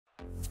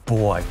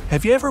Boy,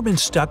 have you ever been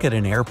stuck at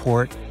an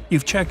airport?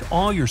 You've checked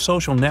all your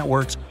social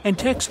networks and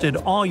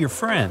texted all your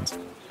friends.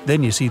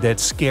 Then you see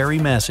that scary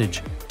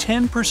message,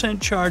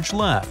 10% charge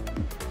left.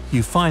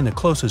 You find the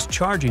closest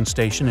charging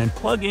station and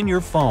plug in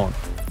your phone.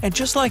 And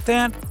just like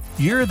that,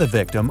 you're the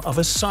victim of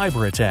a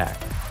cyber attack.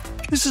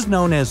 This is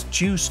known as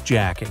juice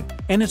jacking,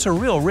 and it's a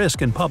real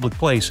risk in public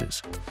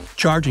places.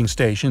 Charging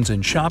stations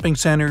in shopping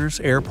centers,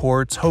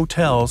 airports,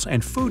 hotels,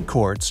 and food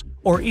courts,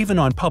 or even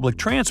on public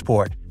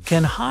transport,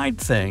 can hide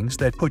things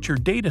that put your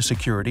data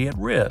security at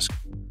risk.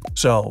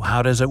 So,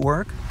 how does it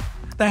work?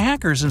 The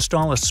hackers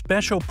install a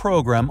special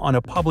program on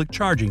a public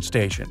charging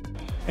station.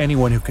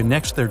 Anyone who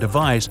connects their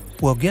device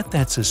will get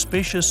that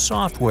suspicious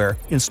software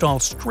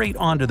installed straight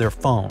onto their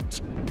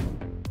phones.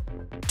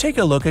 Take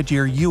a look at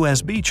your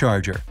USB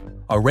charger.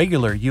 A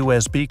regular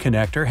USB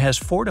connector has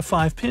 4 to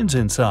 5 pins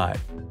inside.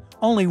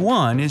 Only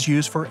one is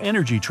used for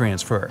energy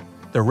transfer.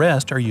 The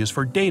rest are used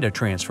for data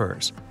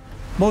transfers.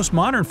 Most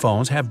modern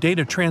phones have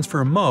data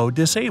transfer mode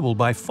disabled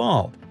by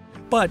default,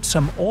 but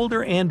some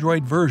older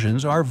Android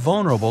versions are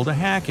vulnerable to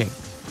hacking,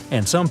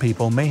 and some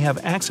people may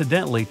have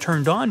accidentally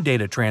turned on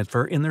data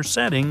transfer in their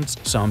settings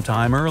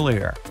sometime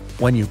earlier.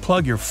 When you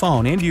plug your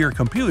phone into your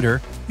computer,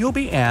 you'll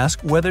be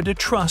asked whether to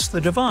trust the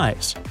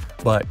device,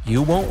 but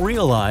you won't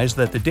realize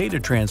that the data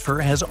transfer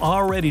has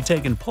already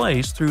taken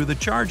place through the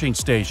charging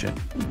station.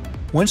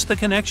 Once the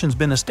connection's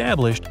been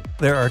established,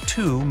 there are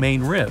two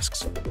main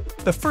risks.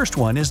 The first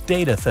one is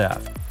data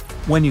theft.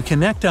 When you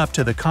connect up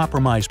to the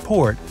compromised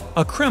port,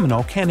 a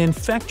criminal can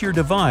infect your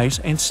device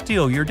and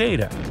steal your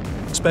data.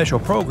 Special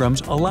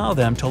programs allow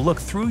them to look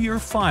through your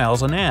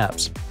files and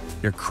apps.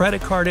 Your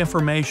credit card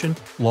information,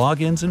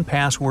 logins and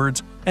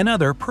passwords, and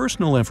other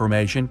personal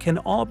information can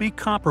all be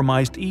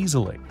compromised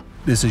easily.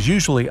 This is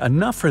usually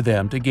enough for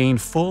them to gain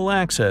full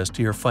access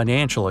to your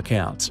financial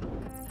accounts.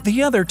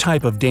 The other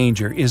type of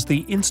danger is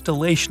the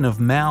installation of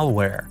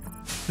malware.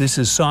 This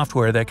is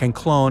software that can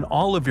clone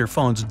all of your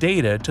phone's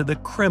data to the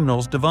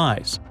criminal's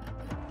device.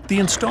 The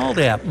installed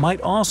app might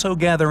also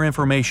gather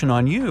information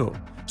on you,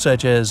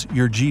 such as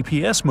your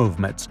GPS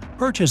movements,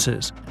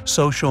 purchases,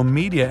 social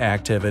media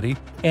activity,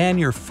 and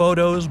your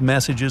photos,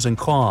 messages, and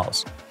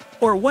calls.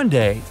 Or one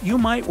day, you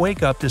might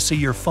wake up to see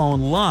your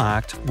phone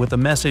locked with a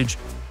message,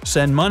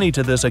 "Send money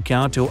to this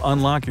account to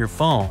unlock your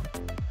phone."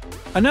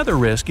 Another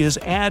risk is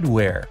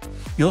adware.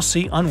 You'll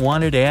see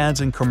unwanted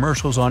ads and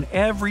commercials on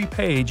every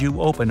page you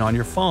open on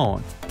your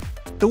phone.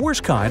 The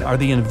worst kind are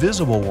the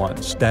invisible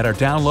ones that are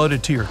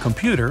downloaded to your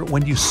computer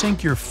when you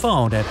sync your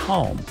phone at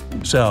home.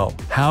 So,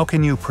 how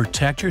can you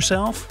protect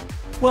yourself?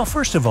 Well,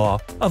 first of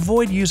all,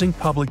 avoid using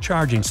public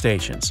charging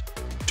stations.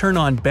 Turn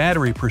on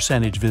battery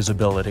percentage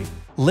visibility,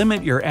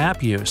 limit your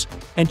app use,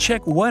 and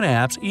check what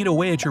apps eat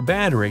away at your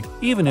battery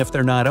even if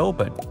they're not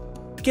open.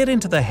 Get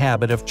into the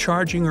habit of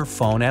charging your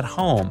phone at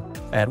home,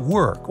 at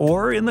work,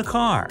 or in the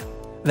car.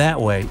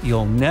 That way,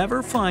 you'll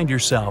never find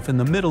yourself in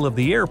the middle of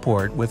the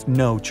airport with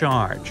no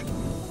charge.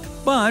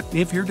 But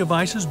if your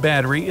device's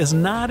battery is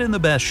not in the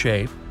best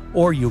shape,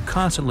 or you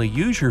constantly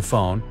use your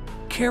phone,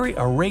 carry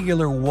a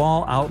regular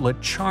wall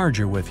outlet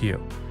charger with you.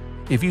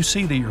 If you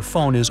see that your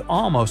phone is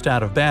almost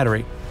out of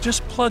battery,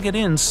 just plug it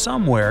in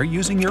somewhere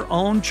using your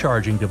own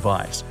charging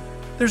device.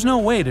 There's no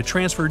way to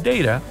transfer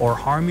data or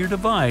harm your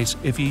device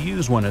if you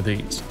use one of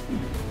these.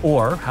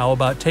 Or how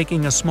about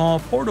taking a small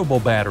portable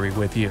battery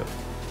with you?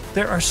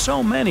 There are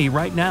so many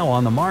right now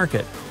on the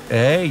market.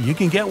 Hey, you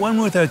can get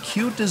one with a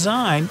cute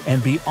design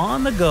and be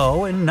on the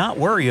go and not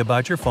worry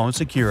about your phone's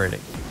security.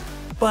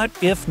 But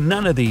if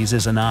none of these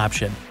is an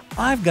option,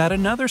 I've got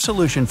another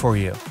solution for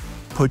you.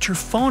 Put your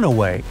phone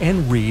away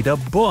and read a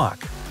book.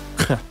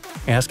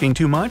 Asking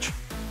too much?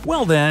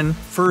 Well then,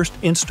 first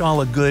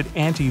install a good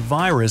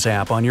antivirus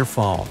app on your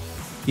phone.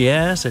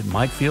 Yes, it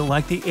might feel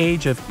like the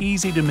age of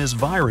easy-to-miss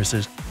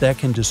viruses that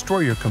can destroy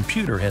your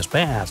computer has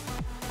passed,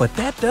 but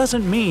that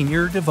doesn't mean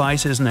your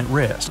device isn't at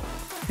risk.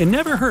 It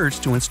never hurts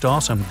to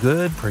install some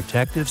good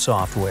protective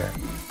software.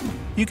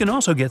 You can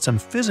also get some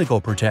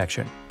physical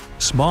protection.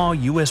 Small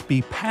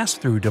USB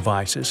pass-through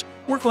devices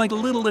work like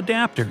little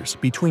adapters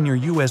between your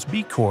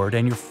USB cord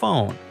and your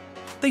phone.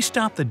 They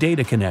stop the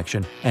data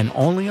connection and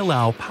only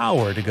allow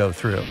power to go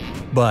through.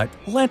 But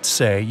let's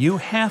say you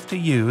have to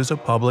use a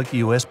public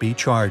USB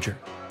charger.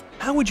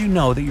 How would you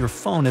know that your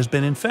phone has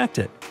been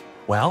infected?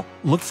 Well,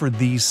 look for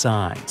these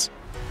signs.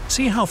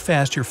 See how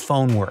fast your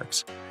phone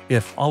works.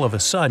 If all of a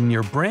sudden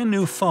your brand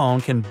new phone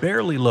can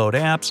barely load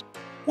apps,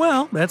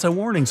 well, that's a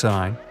warning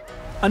sign.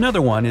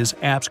 Another one is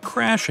apps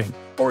crashing,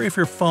 or if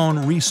your phone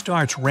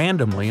restarts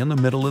randomly in the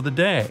middle of the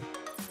day.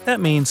 That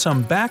means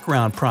some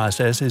background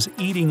process is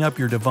eating up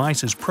your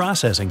device's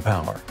processing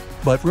power.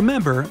 But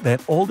remember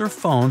that older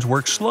phones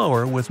work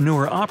slower with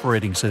newer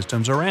operating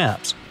systems or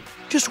apps.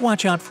 Just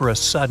watch out for a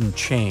sudden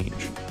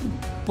change.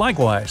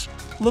 Likewise,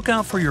 look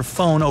out for your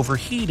phone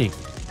overheating.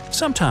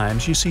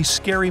 Sometimes you see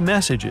scary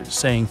messages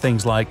saying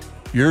things like,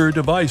 "Your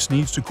device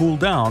needs to cool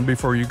down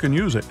before you can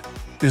use it."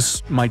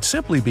 This might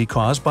simply be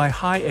caused by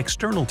high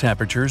external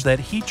temperatures that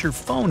heat your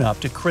phone up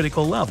to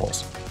critical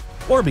levels,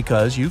 or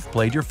because you've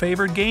played your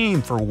favorite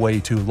game for way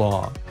too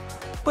long.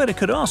 but it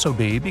could also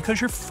be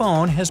because your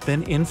phone has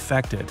been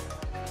infected.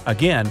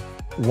 Again,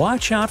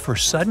 watch out for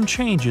sudden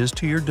changes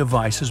to your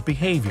device's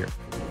behavior.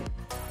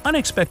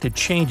 Unexpected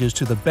changes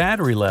to the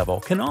battery level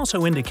can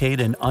also indicate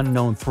an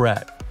unknown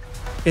threat.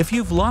 If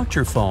you've locked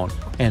your phone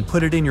and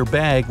put it in your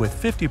bag with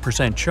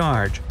 50%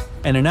 charge,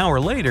 and an hour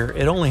later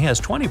it only has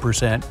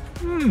 20%,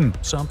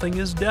 something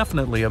is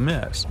definitely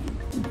amiss.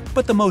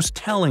 But the most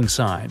telling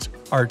signs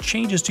are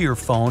changes to your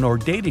phone or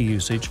data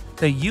usage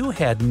that you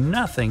had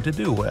nothing to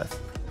do with.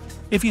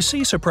 If you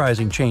see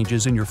surprising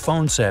changes in your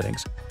phone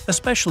settings,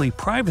 especially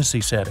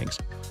privacy settings,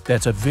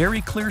 that's a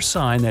very clear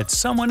sign that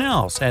someone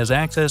else has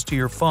access to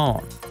your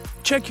phone.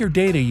 Check your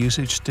data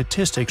usage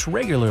statistics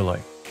regularly.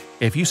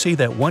 If you see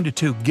that 1 to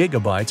 2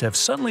 gigabytes have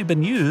suddenly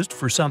been used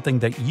for something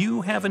that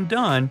you haven't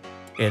done,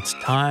 it's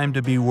time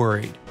to be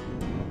worried.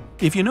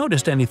 If you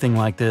noticed anything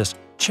like this,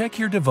 check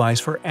your device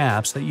for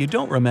apps that you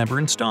don't remember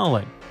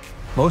installing.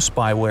 Most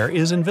spyware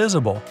is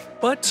invisible,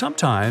 but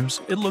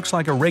sometimes it looks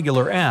like a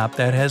regular app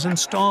that has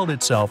installed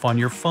itself on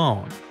your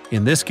phone.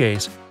 In this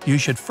case, you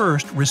should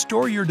first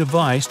restore your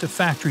device to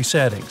factory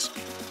settings.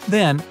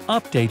 Then,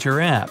 update your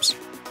apps.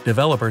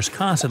 Developers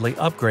constantly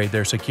upgrade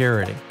their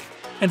security.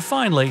 And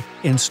finally,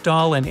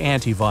 install an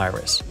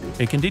antivirus.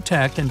 It can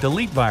detect and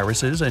delete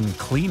viruses and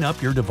clean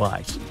up your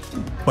device.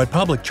 But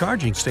public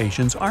charging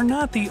stations are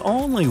not the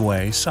only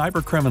way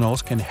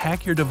cybercriminals can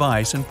hack your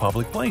device in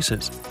public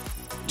places.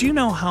 Do you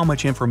know how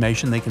much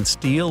information they can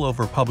steal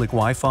over public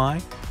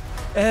Wi-Fi?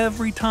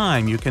 Every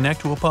time you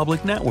connect to a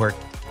public network,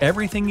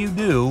 everything you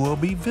do will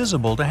be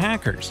visible to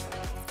hackers.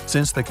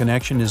 Since the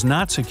connection is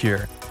not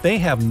secure, they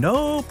have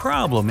no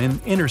problem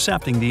in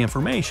intercepting the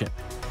information.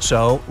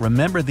 So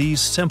remember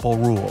these simple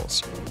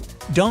rules.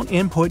 Don't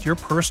input your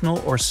personal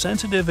or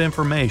sensitive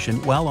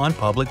information while on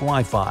public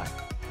Wi-Fi.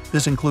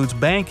 This includes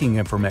banking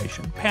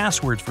information,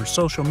 passwords for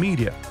social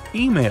media,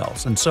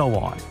 emails, and so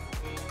on.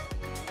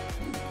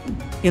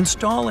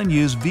 Install and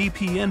use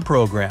VPN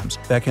programs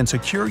that can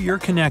secure your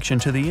connection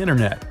to the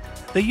internet.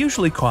 They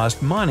usually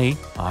cost money,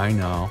 I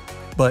know,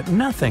 but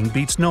nothing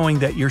beats knowing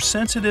that your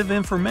sensitive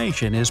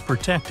information is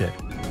protected.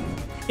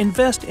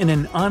 Invest in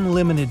an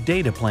unlimited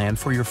data plan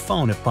for your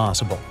phone if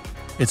possible.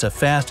 It's a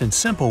fast and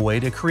simple way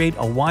to create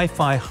a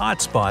Wi-Fi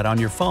hotspot on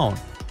your phone.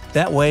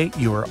 That way,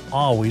 you are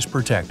always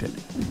protected.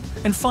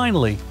 And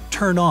finally,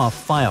 turn off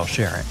file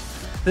sharing.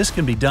 This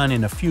can be done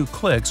in a few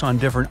clicks on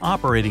different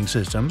operating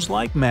systems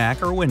like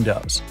Mac or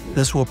Windows.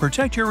 This will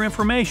protect your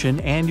information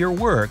and your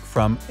work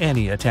from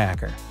any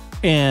attacker.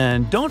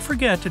 And don't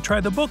forget to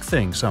try the book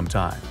thing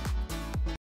sometime.